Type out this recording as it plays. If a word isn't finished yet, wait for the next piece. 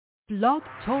Blog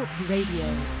Talk Radio.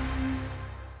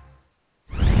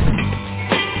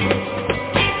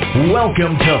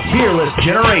 Welcome to Fearless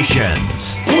Generations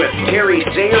with Terry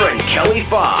Sayer and Kelly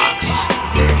Fox.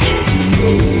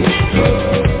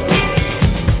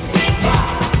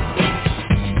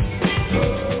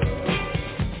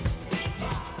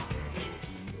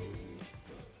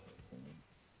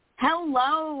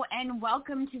 Hello and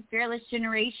welcome to Fearless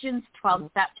Generations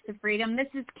 12 Steps to Freedom. This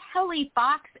is Kelly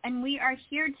Fox and we are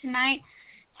here tonight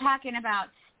talking about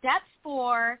Step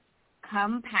 4,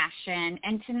 Compassion.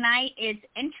 And tonight is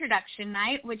introduction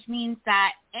night, which means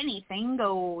that anything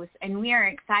goes. And we are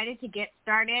excited to get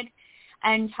started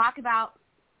and talk about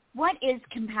what is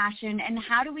compassion and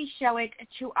how do we show it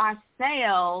to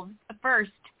ourselves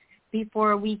first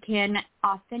before we can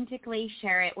authentically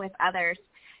share it with others.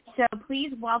 So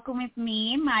please welcome with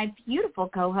me my beautiful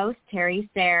co-host, Terry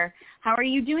Sayer. How are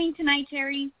you doing tonight,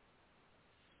 Terry?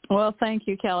 Well, thank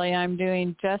you, Kelly. I'm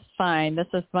doing just fine. This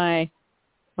is one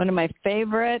of my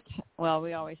favorite, well,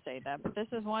 we always say that, but this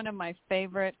is one of my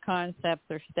favorite concepts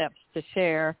or steps to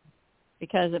share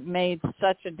because it made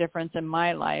such a difference in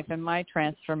my life and my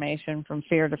transformation from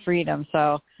fear to freedom.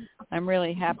 So I'm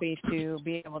really happy to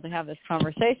be able to have this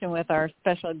conversation with our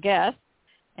special guest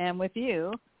and with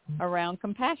you around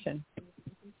compassion.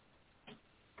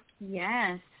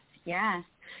 Yes, yes.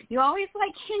 You always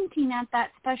like hinting at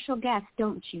that special guest,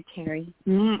 don't you, Terry?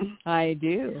 I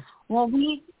do. Well,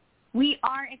 we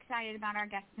are excited about our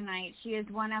guest tonight. She is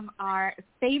one of our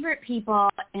favorite people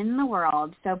in the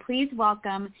world. So please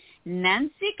welcome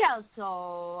Nancy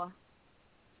Kelso.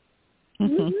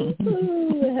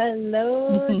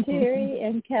 Hello, Terry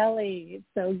and Kelly. It's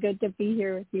so good to be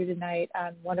here with you tonight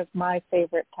on one of my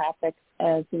favorite topics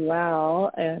as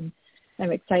well. And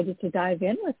I'm excited to dive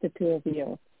in with the two of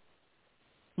you.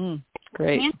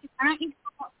 Great. Nancy, why don't you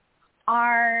tell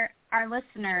our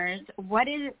listeners what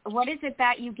is it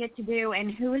that you get to do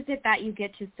and who is it that you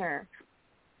get to serve?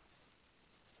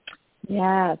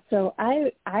 Yeah, so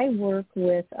I work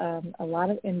with a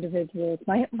lot of individuals.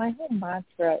 My whole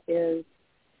mantra is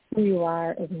who you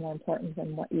are is more important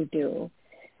than what you do.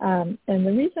 And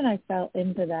the reason I fell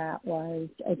into that was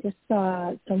I just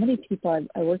saw so many people.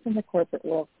 I worked in the corporate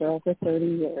world for over 30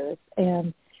 years,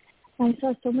 and I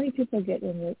saw so many people get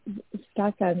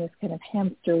stuck on this kind of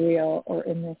hamster wheel or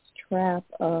in this trap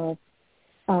of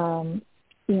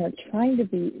trying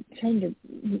to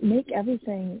make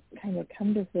everything kind of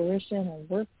come to fruition and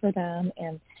work for them,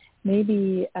 and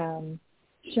maybe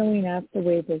showing up the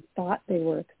way they thought they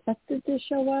were expected to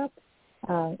show up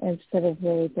instead of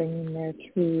really bringing their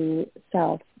true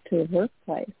self to the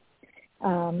workplace.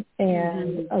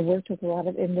 And I worked with a lot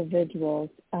of individuals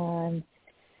on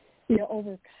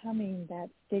overcoming that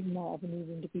stigma of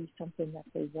needing to be something that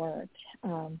they weren't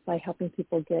by helping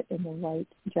people get in the right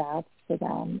jobs for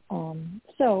them.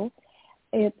 So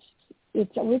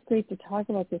it's always great to talk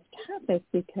about this topic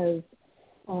because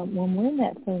when we're in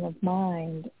that frame of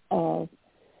mind of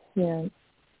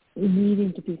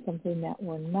needing to be something that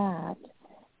we're not,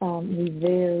 we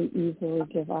very easily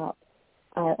give up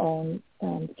our own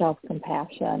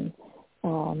self-compassion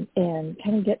and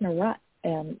kind of get in a rut.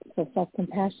 And so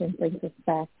self-compassion brings us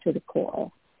back to the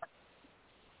core.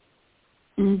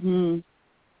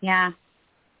 Yeah.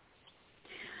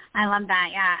 I love that.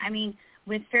 Yeah. I mean,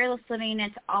 with Fearless Living,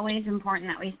 it's always important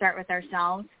that we start with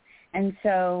ourselves. And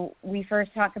so we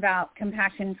first talk about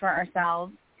compassion for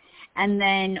ourselves. And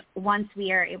then once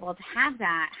we are able to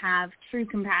have true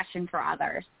compassion for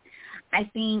others. I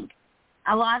think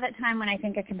a lot of the time when I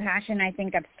think of compassion, I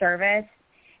think of service.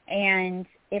 And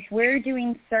if we're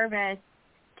doing service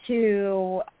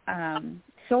to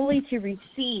solely to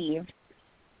receive,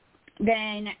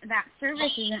 then that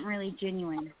service isn't really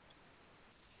genuine.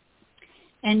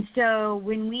 And so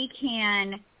when we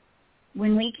can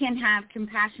have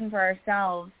compassion for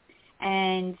ourselves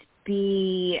and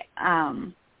be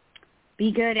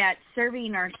good at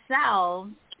serving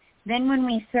ourselves, then when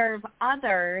we serve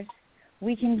others,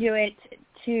 we can do it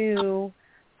to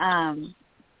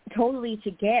totally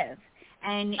to give.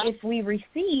 And if we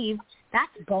receive,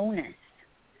 that's bonus,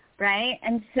 right?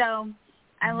 And so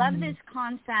I love this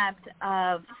concept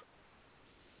of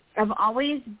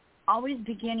always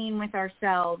beginning with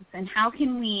ourselves and how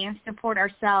can we support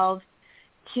ourselves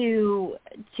to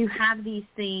have these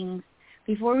things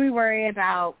before we worry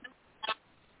about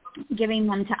giving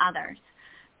them to others.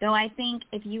 Though I think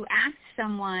if you ask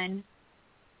someone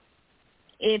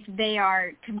if they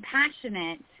are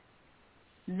compassionate,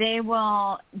 they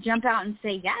will jump out and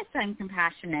say, yes, I'm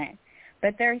compassionate.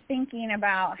 But they're thinking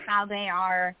about how they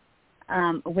are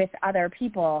with other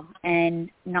people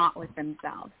and not with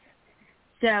themselves.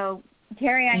 So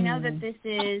Terry, I know that this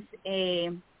is a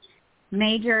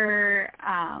major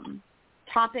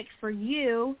topic for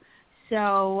you,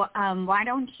 so why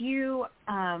don't you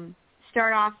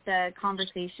start off the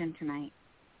conversation tonight?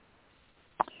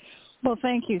 Well,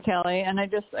 thank you, Kelly. And I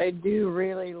do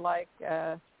really like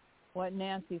what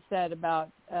Nancy said about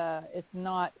it's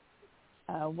not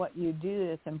what you do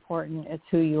that's important, it's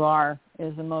who you are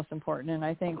is the most important. And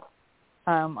I think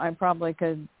I probably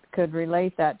could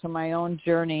relate that to my own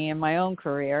journey and my own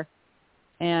career,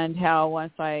 and how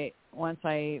once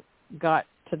I got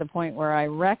to the point where I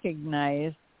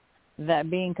recognized that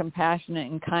being compassionate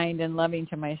and kind and loving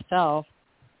to myself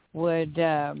would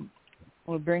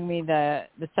bring me the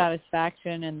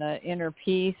satisfaction and the inner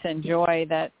peace and joy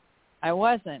that I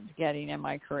wasn't getting in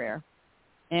my career.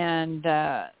 And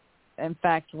in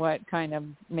fact, what kind of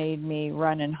made me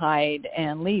run and hide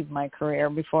and leave my career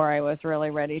before I was really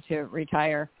ready to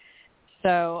retire.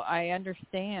 So I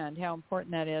understand how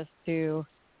important that is to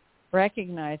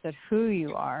recognize that who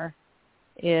you are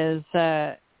is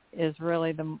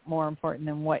really the more important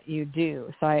than what you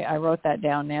do. So I wrote that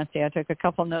down, Nancy. I took a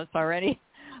couple notes already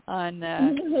on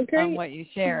what you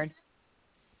shared.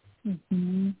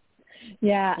 Mm-hmm.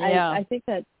 Yeah. I think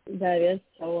that is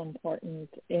so important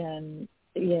in,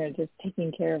 just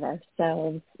taking care of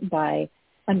ourselves by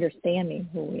understanding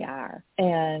who we are.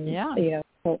 And,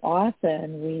 so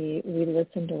often we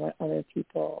listen to what other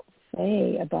people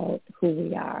say about who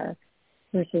we are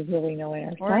versus really knowing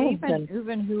ourselves. Or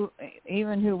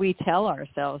even who we tell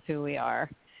ourselves who we are.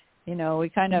 We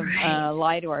kind of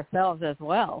lie to ourselves as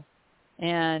well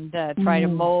and try to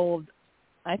mold.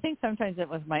 I think sometimes it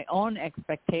was my own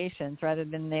expectations rather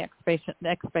than the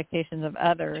expectations of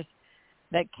others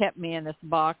that kept me in this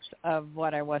box of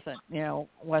what I wasn't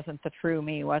the true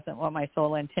me, wasn't what my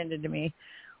soul intended to me,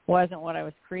 wasn't what I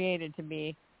was created to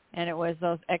be. And it was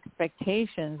those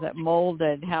expectations that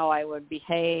molded how I would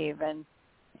behave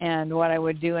and what I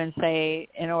would do and say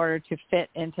in order to fit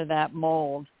into that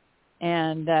mold.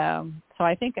 And so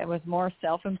I think it was more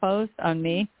self-imposed on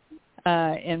me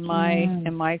in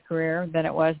my career than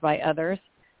it was by others.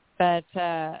 But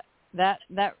that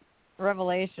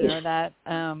revelation or that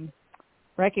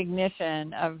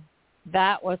recognition of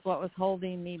that was what was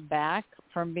holding me back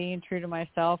from being true to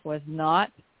myself, was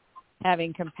not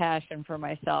having compassion for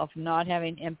myself, not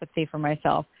having empathy for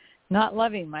myself, not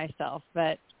loving myself.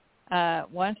 But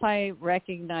once I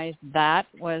recognized that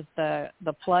was the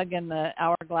plug in the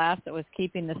hourglass that was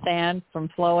keeping the sand from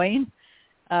flowing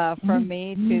from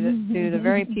me to the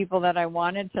very people that I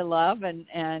wanted to love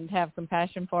and have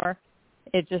compassion for,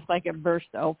 it just like it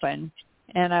burst open.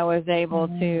 And I was able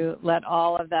to let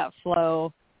all of that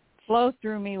flow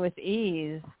through me with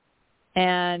ease.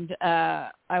 And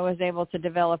I was able to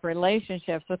develop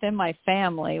relationships within my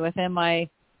family, within my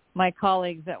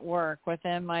colleagues at work,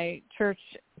 within my church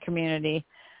community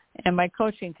and my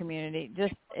coaching community.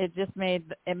 It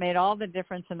made all the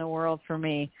difference in the world for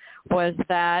me, was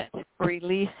that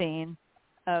releasing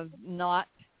of not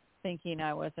thinking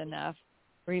I was enough,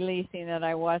 releasing that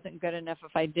I wasn't good enough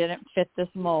if I didn't fit this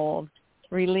mold,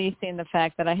 releasing the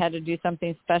fact that I had to do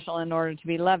something special in order to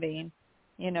be loving,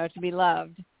 to be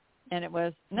loved. And it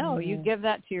was, no, you give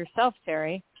that to yourself,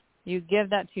 Terry. You give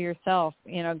that to yourself.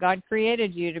 God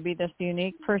created you to be this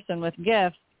unique person with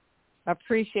gifts.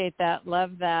 Appreciate that,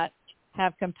 love that,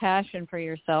 have compassion for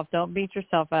yourself. Don't beat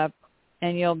yourself up,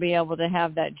 and you'll be able to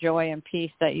have that joy and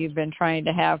peace that you've been trying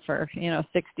to have for,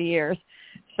 60 years.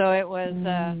 So it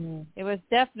was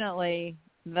definitely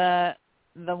the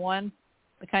one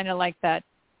kind of like that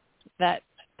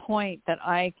point that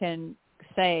I can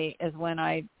say is when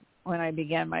I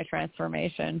began my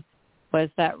transformation, was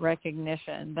that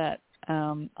recognition that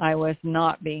I was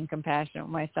not being compassionate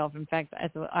with myself. In fact,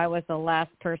 I was the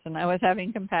last person I was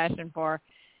having compassion for,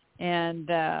 and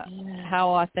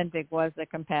how authentic was the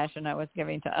compassion I was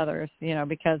giving to others,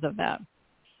 because of that.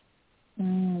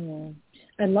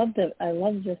 I love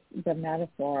just the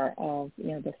metaphor of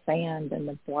the sand and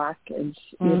the blockage.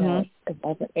 It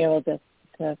wasn't able to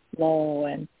flow.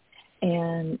 And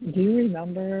do you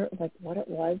remember what it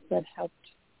was that helped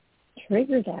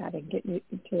trigger that and get you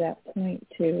to that point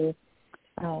to?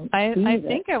 I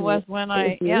think it was when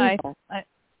I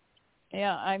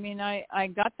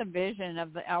got the vision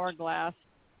of the hourglass,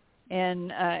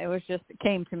 and it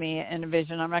came to me in a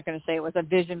vision. I'm not going to say it was a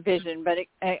vision, but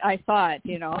I saw it,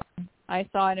 I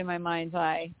saw it in my mind's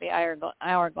eye, the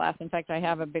hourglass. In fact, I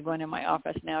have a big one in my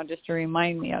office now just to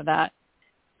remind me of that.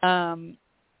 And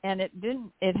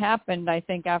it happened, I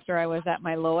think, after I was at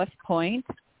my lowest point.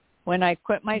 When I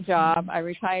quit my job, I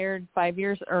retired 5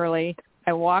 years early.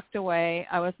 I walked away.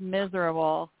 I was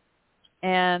miserable.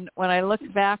 And when I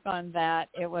looked back on that,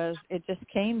 it just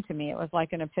came to me. It was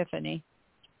like an epiphany.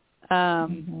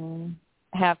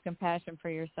 Have compassion for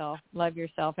yourself, love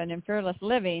yourself. And in Fearless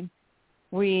Living,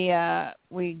 we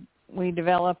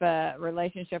develop a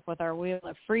relationship with our Wheel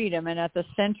of Freedom, and at the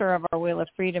center of our Wheel of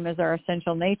Freedom is our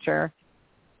essential nature.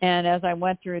 And as I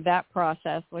went through that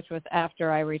process, which was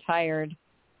after I retired,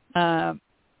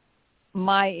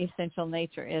 my essential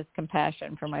nature is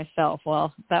compassion for myself.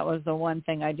 Well, that was the one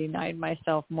thing I denied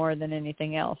myself more than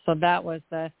anything else. So that was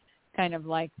the kind of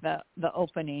like the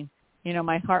opening. You know,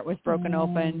 my heart was broken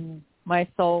open, my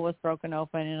soul was broken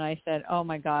open, and I said, oh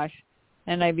my gosh.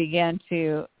 And I began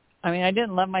to, I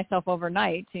didn't love myself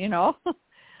overnight, you know.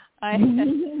 I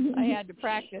had to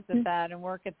practice at that and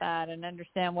work at that and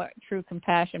understand what true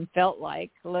compassion felt like,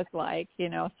 looked like, you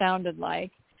know, sounded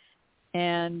like.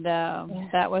 And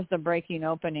that was the breaking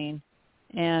opening.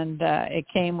 And it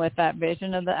came with that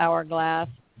vision of the hourglass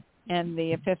and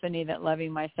the epiphany that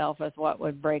loving myself is what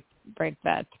would break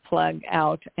that plug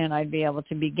out, and I'd be able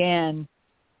to begin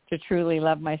to truly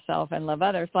love myself and love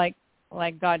others, like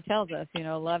God tells us, you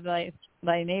know, love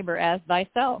thy neighbor as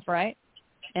thyself, right?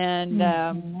 And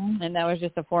and that was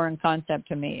just a foreign concept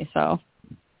to me. So.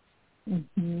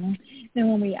 And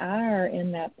when we are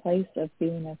in that place of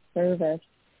being of service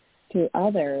to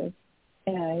others,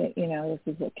 and you know,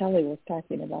 this is what Kelly was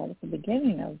talking about at the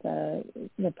beginning of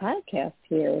the podcast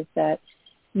here, is that,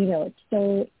 you know,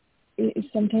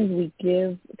 sometimes we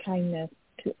give kindness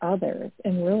to others,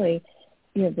 and really,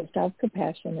 you know, the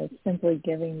self-compassion is simply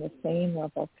giving the same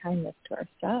level of kindness to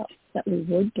ourselves that we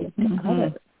would give to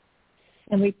others.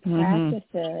 And we practice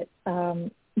it,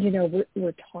 you know,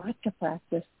 we're taught to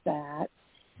practice that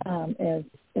as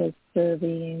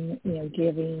serving, you know,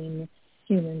 giving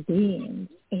human beings.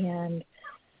 And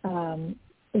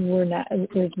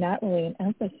there's not really an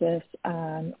emphasis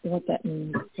on what that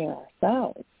means for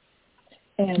ourselves.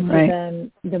 And so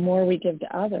then the more we give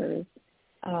to others,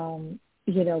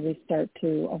 you know, we start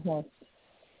to almost,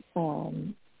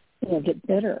 you know, get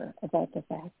bitter about the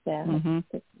fact that,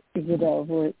 you know,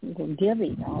 we're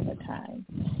giving all the time.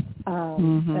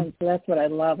 And so that's what I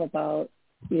love about,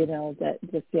 you know, that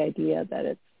just the idea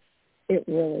that it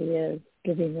really is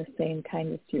giving the same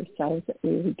kindness to yourselves that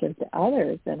we would give to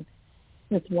others. And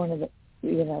it's one of the,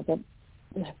 you know,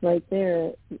 right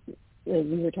there,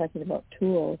 you were talking about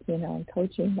tools, you know, in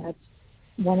coaching. That's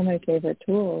one of my favorite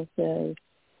tools is,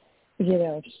 you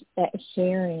know,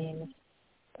 sharing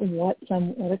what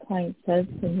a client says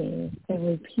to me and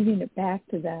repeating it back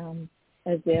to them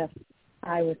as if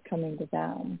I was coming to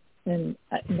them. And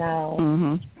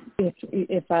now,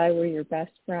 if I were your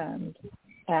best friend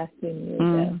asking you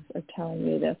this or telling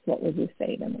you this, what would you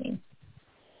say to me?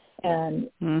 And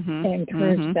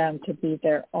encourage them to be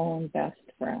their own best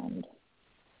friend.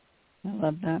 I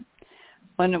love that.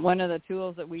 One of the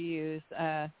tools that we use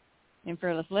in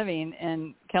Fearless Living,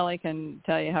 and Kelly can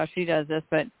tell you how she does this,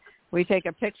 but we take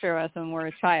a picture of us when we're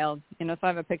a child. You know, so I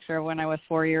have a picture of when I was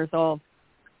 4 years old.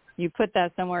 You put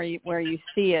that somewhere where you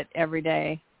see it every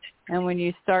day. And when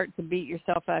you start to beat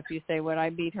yourself up, you say, would I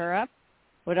beat her up?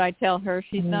 Would I tell her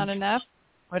she's not enough?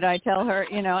 Would I tell her,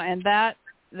 you know, and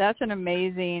that's an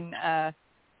amazing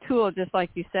tool, just like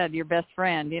you said, your best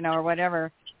friend, you know, or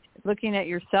whatever, looking at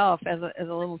yourself as a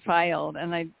little child.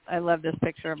 And I love this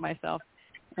picture of myself.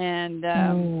 And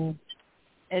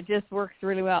it just works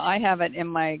really well. I have it in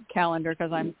my calendar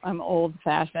because I'm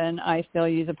old-fashioned. I still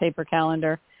use a paper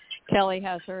calendar. Kelly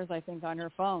has hers, I think, on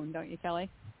her phone. Don't you, Kelly?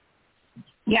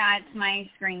 Yeah, it's my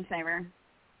screensaver.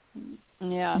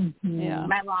 Yeah, yeah.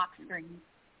 My lock screen.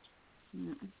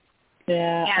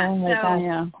 Yeah. Oh my so gosh.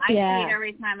 Yeah. I see it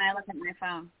every time I look at my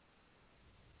phone.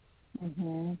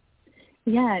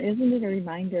 Yeah, isn't it a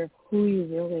reminder of who you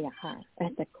really are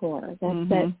at the core? That's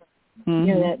that, you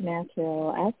know, that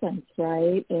natural essence,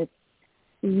 right? It's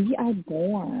we are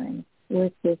born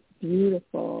with this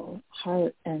beautiful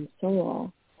heart and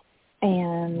soul,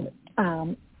 and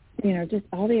you know, just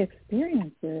all the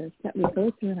experiences that we go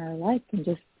through in our life can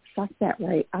just suck that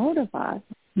right out of us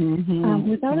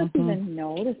without us even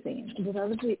noticing,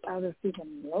 without us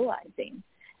even realizing,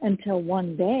 until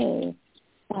one day,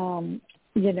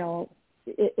 you know,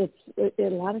 it a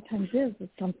lot of times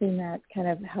it's something that kind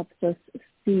of helps us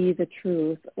see the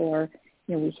truth, or,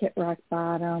 you know, we hit rock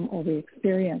bottom, or we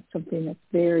experience something that's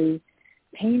very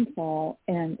painful,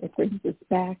 and it brings us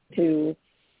back to,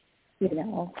 you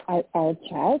know, our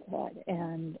childhood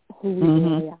and who we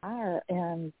really are,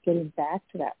 and getting back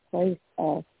to that place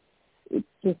of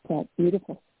just that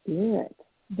beautiful spirit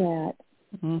that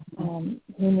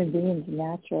human beings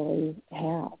naturally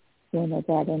have when they're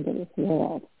brought into this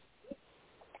world.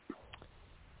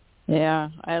 Yeah,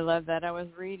 I love that. I was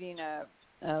reading a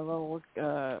little,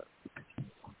 I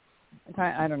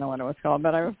don't know what it was called,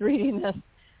 but I was reading this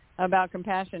about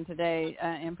compassion today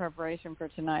in preparation for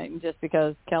tonight, and just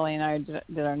because Kelly and I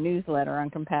did our newsletter on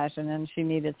compassion, and she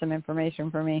needed some information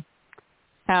for me.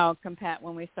 How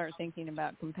when we start thinking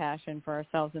about compassion for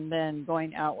ourselves and then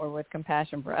going outward with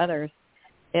compassion for others,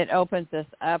 it opens us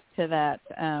up to that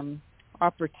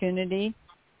opportunity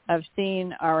of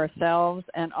seeing ourselves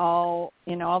and all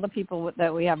the people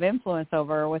that we have influence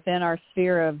over within our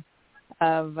sphere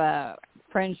of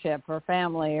friendship or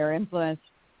family or influence,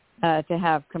 to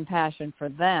have compassion for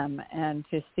them and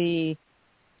to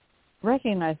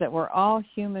recognize that we're all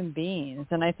human beings.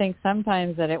 And I think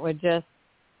sometimes that it would just,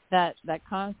 that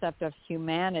concept of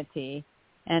humanity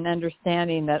and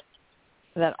understanding that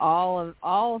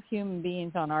all human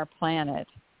beings on our planet,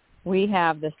 we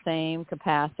have the same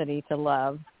capacity to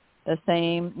love, the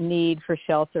same need for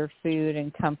shelter, food,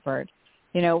 and comfort.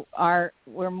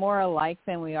 We're more alike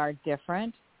than we are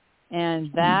different.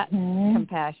 And that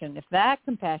compassion, if that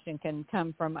compassion can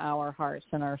come from our hearts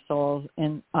and our souls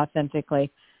and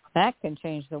authentically, that can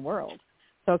change the world.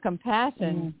 So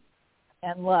compassion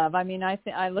and love. I mean,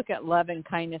 I look at love and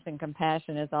kindness and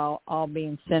compassion as all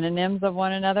being synonyms of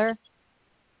one another.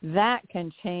 That can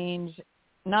change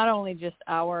not only just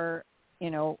our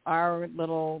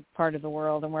little part of the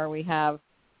world and where we have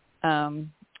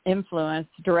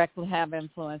directly have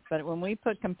influence, but when we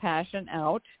put compassion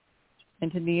out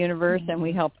into the universe and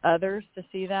we help others to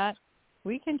see that,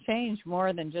 we can change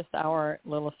more than just our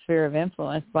little sphere of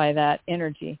influence by that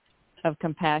energy of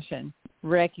compassion,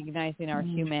 recognizing our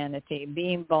humanity,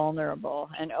 being vulnerable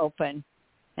and open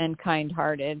and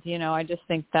kind-hearted. I just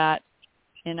think that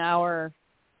in our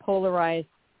polarized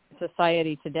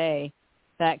society today,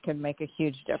 that could make a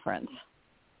huge difference.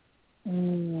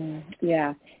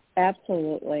 Yeah,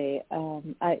 absolutely.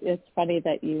 It's funny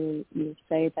that you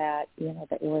say that,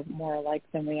 that we're more alike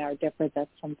than we are different. That's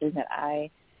something that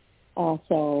I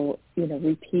also,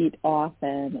 repeat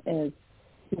often is,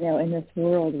 in this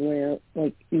world where,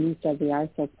 like you said, we are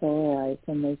so polarized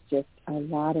and there's just a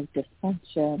lot of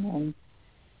dysfunction and,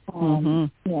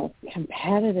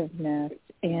 competitiveness.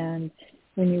 And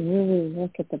when you really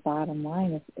look at the bottom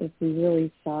line, if we really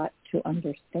sought to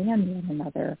understand one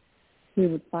another, we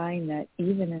would find that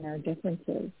even in our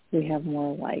differences, we have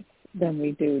more alike than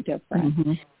we do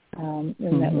different. And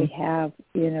that we have,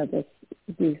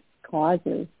 these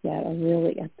causes that are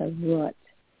really at the root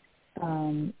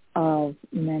of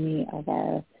many of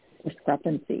our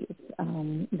discrepancies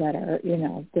that are,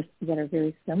 that are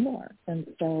very similar. And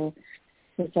so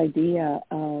this idea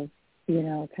of,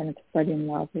 kind of spreading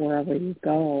love wherever you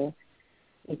go,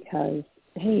 because,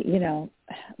 hey,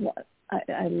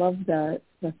 I love the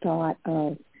thought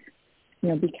of,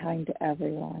 be kind to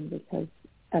everyone because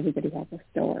everybody has a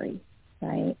story,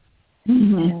 right?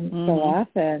 And so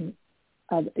often,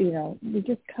 we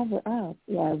just cover up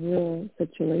our real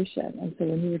situation. And so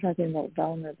when you were talking about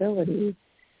vulnerability,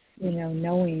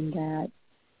 knowing that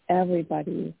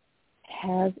everybody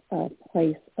has a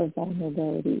place of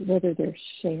vulnerability, whether they're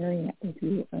sharing it with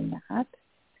you or not,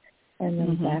 and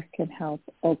then that can help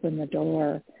open the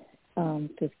door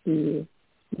to see,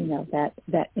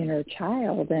 that inner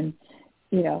child. And,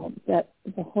 that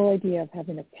the whole idea of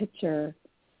having a picture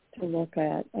to look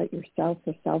at yourself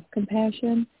for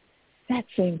self-compassion, that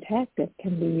same tactic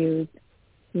can be used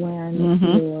when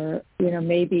you're,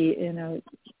 maybe in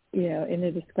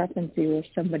a discrepancy with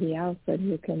somebody else, and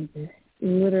you can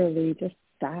literally just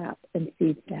stop and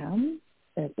see them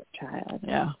as a child.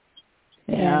 Yeah.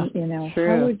 And, true.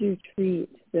 How would you treat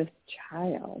this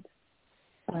child?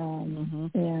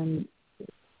 And,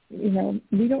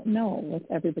 we don't know what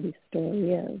everybody's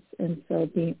story is. And so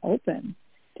being open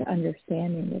to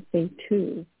understanding that they,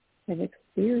 too, have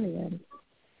experienced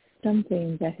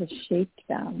something that has shaped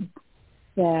them,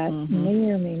 that may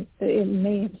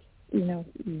have,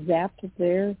 zapped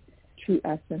their true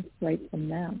essence right from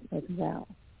them as well.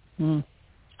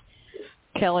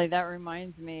 Kelly, that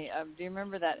reminds me of, do you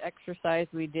remember that exercise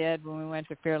we did when we went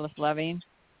to Fearless Loving,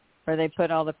 where they put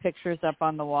all the pictures up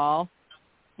on the wall,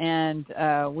 and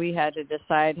we had to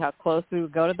decide how close we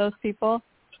would go to those people,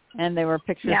 and they were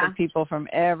pictures of people from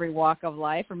every walk of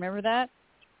life. Remember that?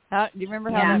 Do you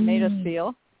remember how that made us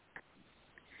feel?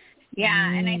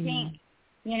 Yeah, and I think,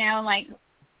 like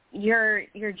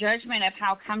your judgment of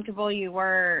how comfortable you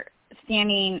were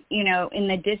standing, in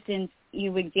the distance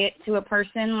you would get to a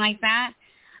person like that,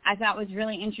 I thought was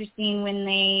really interesting when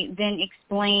they then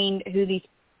explained who these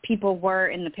people were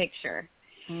in the picture.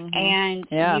 And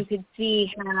you could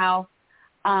see how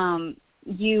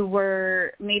you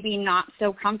were maybe not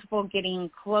so comfortable getting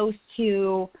close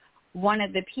to one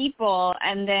of the people,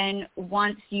 and then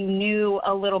once you knew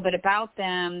a little bit about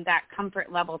them, that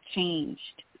comfort level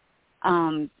changed,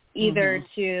 either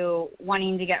to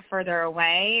wanting to get further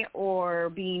away or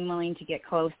being willing to get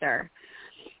closer.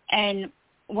 And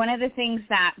one of the things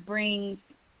that brings,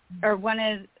 or one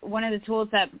of the tools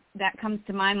that comes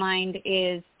to my mind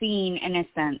is seeing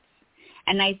innocence.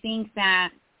 And I think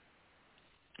that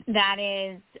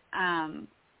is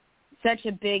such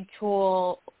a big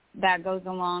tool that goes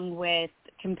along with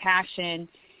compassion,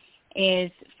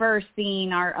 is first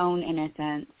seeing our own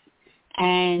innocence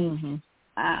and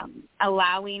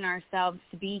allowing ourselves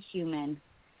to be human,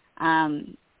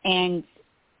 and,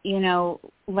 you know,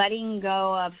 letting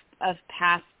go of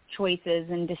past choices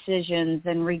and decisions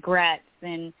and regrets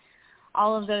and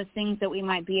all of those things that we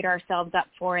might beat ourselves up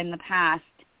for in the past,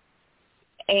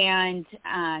 and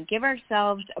give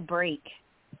ourselves a break,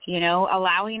 you know,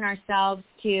 allowing ourselves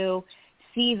to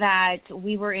see that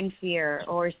we were in fear,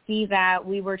 or see that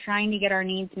we were trying to get our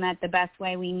needs met the best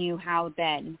way we knew how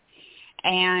then.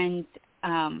 And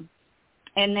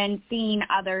then seeing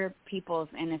other people's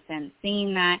innocence,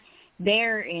 seeing that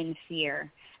they're in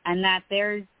fear and that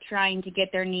they're trying to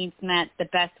get their needs met the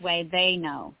best way they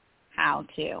know how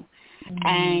to.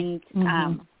 And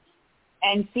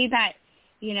see that,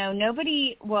 you know,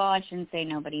 nobody, well, I shouldn't say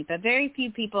nobody, but very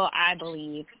few people, I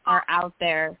believe, are out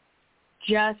there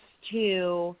just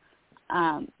to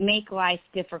make life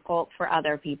difficult for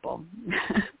other people.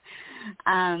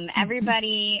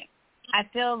 Everybody, I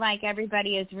feel like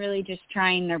everybody is really just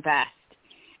trying their best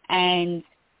and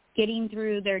getting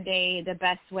through their day the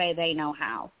best way they know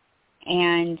how.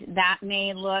 And that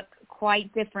may look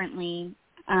quite differently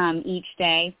each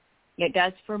day. It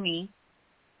does for me.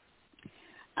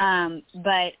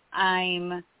 But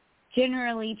I'm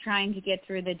generally trying to get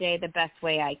through the day the best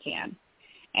way I can.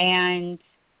 And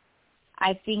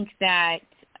I think that's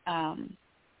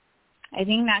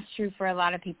true for a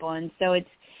lot of people. And so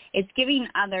it's giving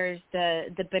others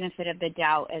the benefit of the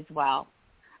doubt as well.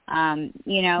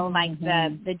 You know, like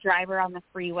the driver on the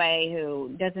freeway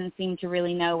who doesn't seem to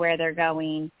really know where they're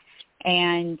going,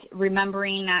 and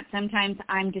remembering that sometimes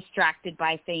I'm distracted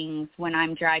by things when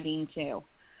I'm driving too,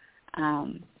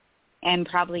 and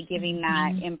probably giving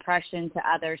that impression to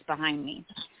others behind me.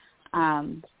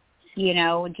 You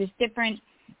know, just different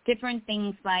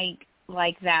things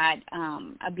like that,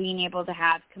 of being able to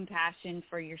have compassion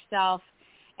for yourself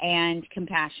and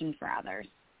compassion for others.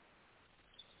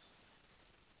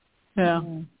 Yeah.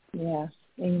 Yeah.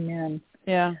 Amen.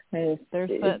 Yeah. There's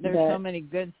so many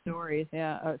good stories.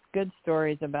 Yeah. Good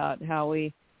stories about how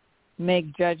we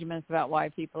make judgments about why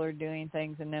people are doing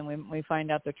things, and then we find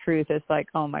out the truth. It's like,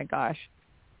 oh my gosh,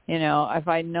 you know, if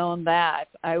I'd known that,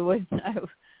 I wouldn't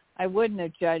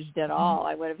have judged at all.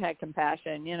 I would have had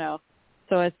compassion, you know.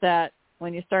 So it's that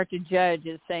when you start to judge,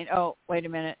 it's saying, oh, wait a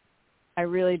minute, I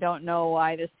really don't know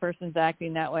why this person's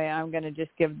acting that way. I'm going to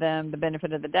just give them the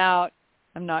benefit of the doubt.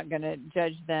 I'm not going to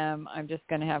judge them. I'm just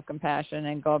going to have compassion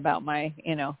and go about my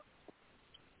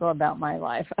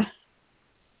life.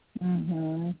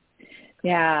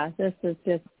 Yeah, this is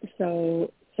just so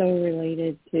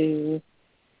related to,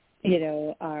 you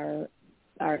know, our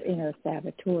inner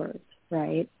saboteurs,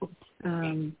 right?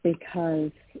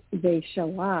 Because they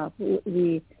show up.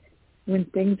 When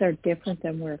things are different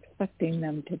than we're expecting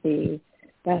them to be,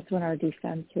 that's when our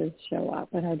defenses show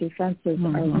up. And our defenses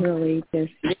are really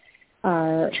just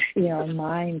our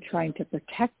mind trying to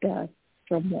protect us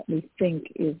from what we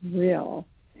think is real.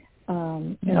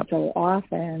 And so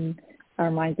often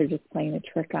our minds are just playing a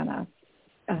trick on us,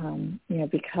 you know,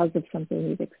 because of something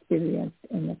we've experienced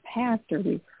in the past or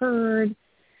we've heard.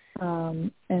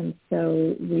 And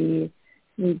so we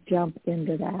jump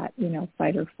into that, you know,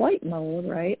 fight or flight mode,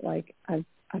 right? Like I've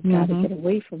got to get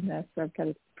away from this, or I've got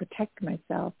to protect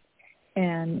myself.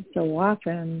 And so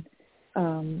often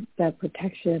that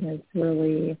protection is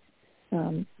really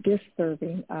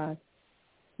disserving us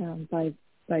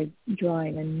by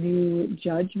drawing a new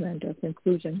judgment or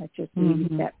conclusion that just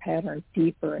leads that pattern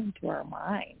deeper into our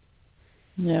mind.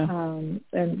 Yeah.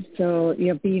 And so, you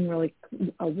know, being really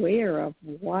aware of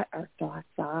what our thoughts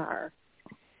are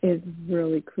is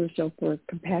really crucial for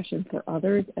compassion for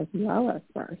others as well as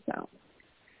for ourselves.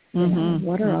 You know,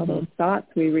 what are all those thoughts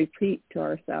we repeat to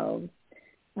ourselves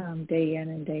day in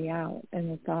and day out?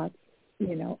 And the thoughts,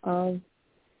 you know, of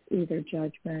either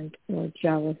judgment or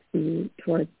jealousy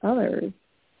towards others.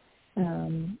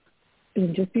 And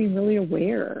just being really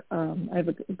aware. I have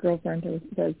a girlfriend who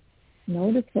says,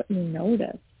 notice what you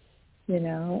notice, you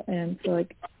know, and so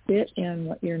like sit in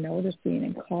what you're noticing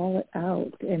and call it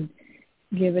out and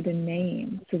give it a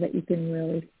name so that you can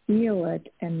really feel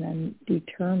it and then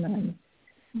determine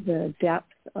the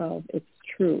depth of its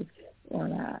truth or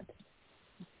not.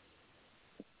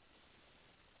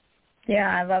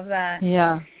 Yeah, I love that.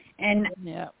 Yeah. And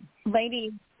yeah.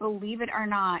 ladies, believe it or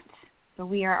not, but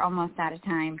we are almost out of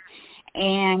time.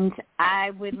 And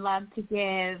I would love to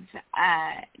give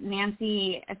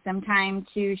Nancy some time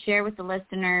to share with the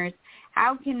listeners,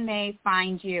 how can they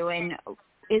find you? And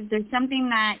is there something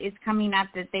that is coming up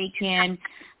that they can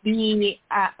be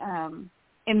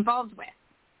involved with?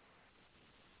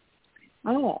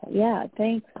 Oh, yeah.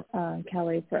 Thanks,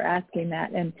 Kelly, for asking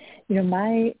that. And,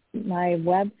 my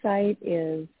website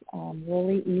is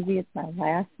really easy. It's my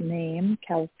last name,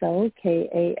 Kelsow,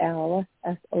 Kalsow,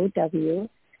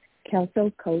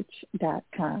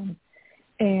 KelsowCoach.com.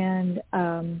 And,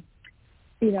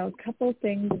 a couple of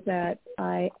things that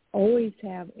I always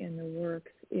have in the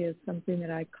works is something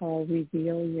that I call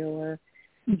Reveal Your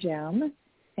Gem.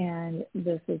 And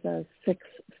this is a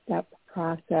 6-step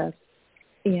process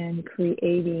in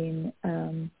creating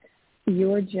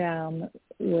your gem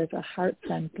with a heart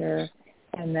center,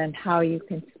 and then how you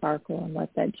can sparkle and let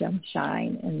that gem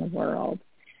shine in the world.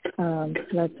 So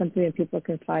that's something that people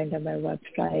can find on my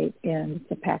website, and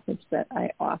it's a package that I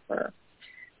offer.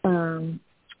 And,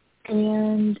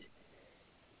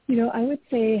 I would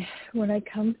say when it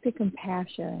comes to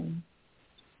compassion,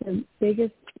 the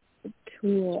biggest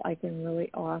tool I can really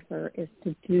offer is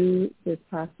to do this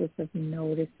process of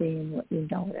noticing what you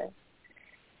notice.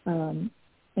 And,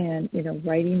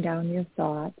 writing down your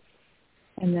thoughts,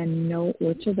 and then note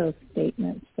which of those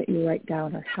statements that you write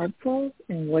down are helpful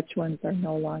and which ones are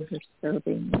no longer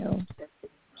serving you.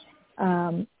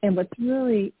 And what's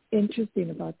really interesting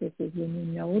about this is when you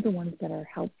know the ones that are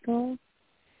helpful,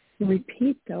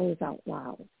 repeat those out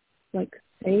loud. Like,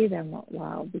 say them out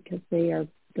loud, because they are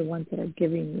the ones that are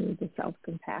giving you the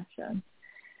self-compassion.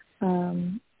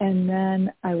 And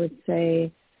then I would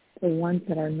say the ones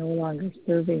that are no longer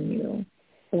serving you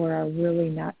or are really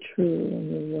not true when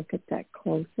you look at that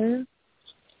closer,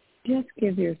 just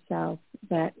give yourself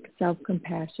that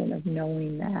self-compassion of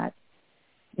knowing that,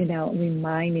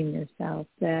 reminding yourself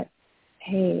that,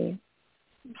 hey,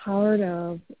 part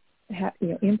of,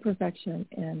 imperfection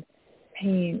and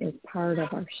pain is part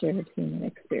of our shared human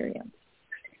experience.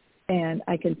 And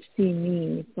I could see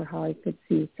me for how I could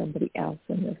see somebody else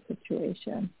in this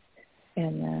situation.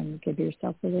 And then give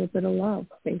yourself a little bit of love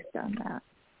based on that.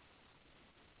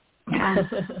 Yeah.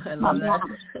 I love that.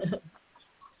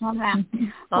 Love that.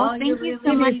 Well, thank you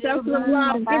so much. Give yourself some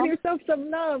love. Give yourself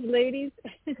some love, ladies.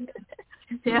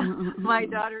 Yeah. My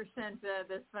daughter sent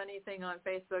this funny thing on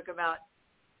Facebook about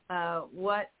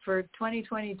what for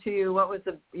 2022, what was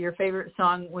your favorite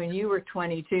song when you were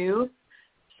 22?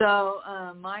 So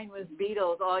mine was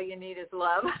Beatles, All You Need Is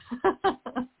Love.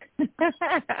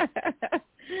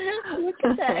 Look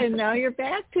at that. And now you're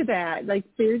back to that. Like,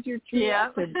 there's your true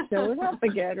and show it up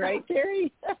again, right,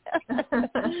 Terry?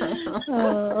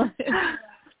 Oh.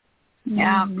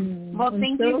 Yeah. Well,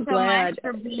 thank you so much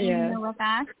for being here with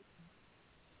us.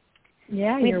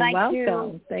 Yeah, you're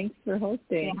welcome. Thanks for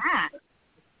hosting. Yeah.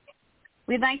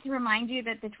 We'd like to remind you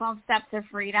that the 12 Steps of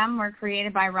Freedom were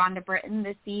created by Rhonda Britton,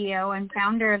 the CEO and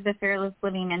founder of the Fearless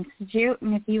Living Institute.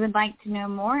 And if you would like to know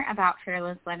more about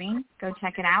Fearless Living, go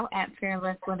check it out at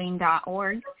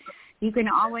fearlessliving.org. You can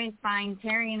always find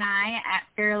Terry and I at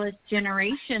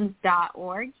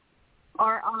fearlessgenerations.org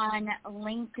or on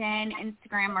LinkedIn,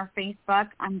 Instagram, or Facebook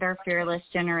under Fearless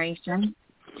Generations.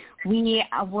 We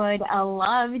would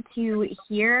love to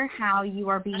hear how you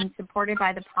are being supported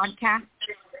by the podcast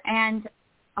and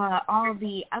all of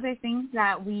the other things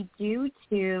that we do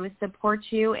to support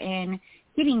you in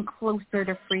getting closer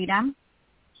to freedom.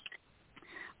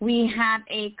 We have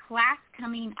a class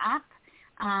coming up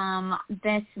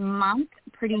this month,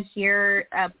 pretty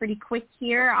quick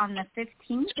here on the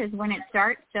 15th is when it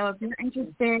starts. So if you're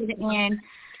interested in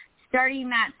starting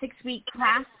that 6-week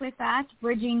class with us,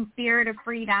 Bridging Fear to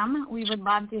Freedom, we would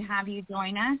love to have you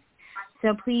join us.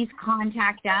 So please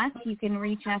contact us. You can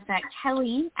reach us at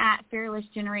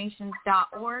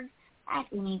kelly@fearlessgenerations.org at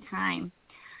any time.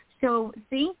 So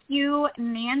thank you,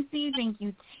 Nancy. Thank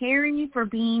you, Terry, for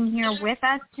being here with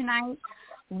us tonight.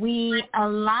 We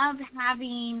love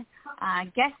having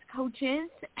guest coaches,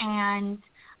 and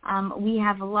we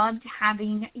have loved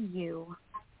having you.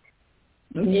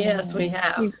 Yes, we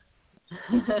have.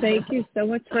 Thank you so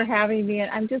much for having me. And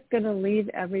I'm just going to leave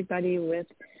everybody with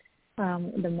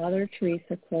the Mother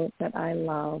Teresa quote that I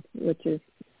love, which is,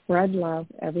 spread love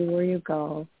everywhere you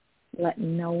go. Let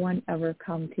no one ever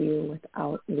come to you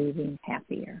without leaving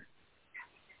happier.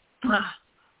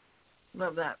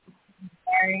 Love that.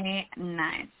 Very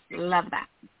nice. Love that.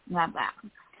 Love that.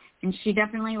 And she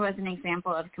definitely was an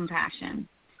example of compassion.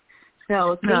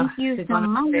 So thank you she's so one of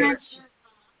my much. favorites.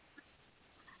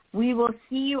 We will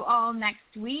see you all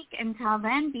next week. Until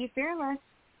then, be fearless.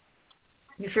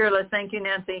 Be fearless. Thank you,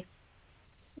 Nancy.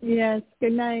 Yes.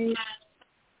 Good night.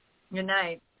 Good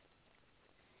night.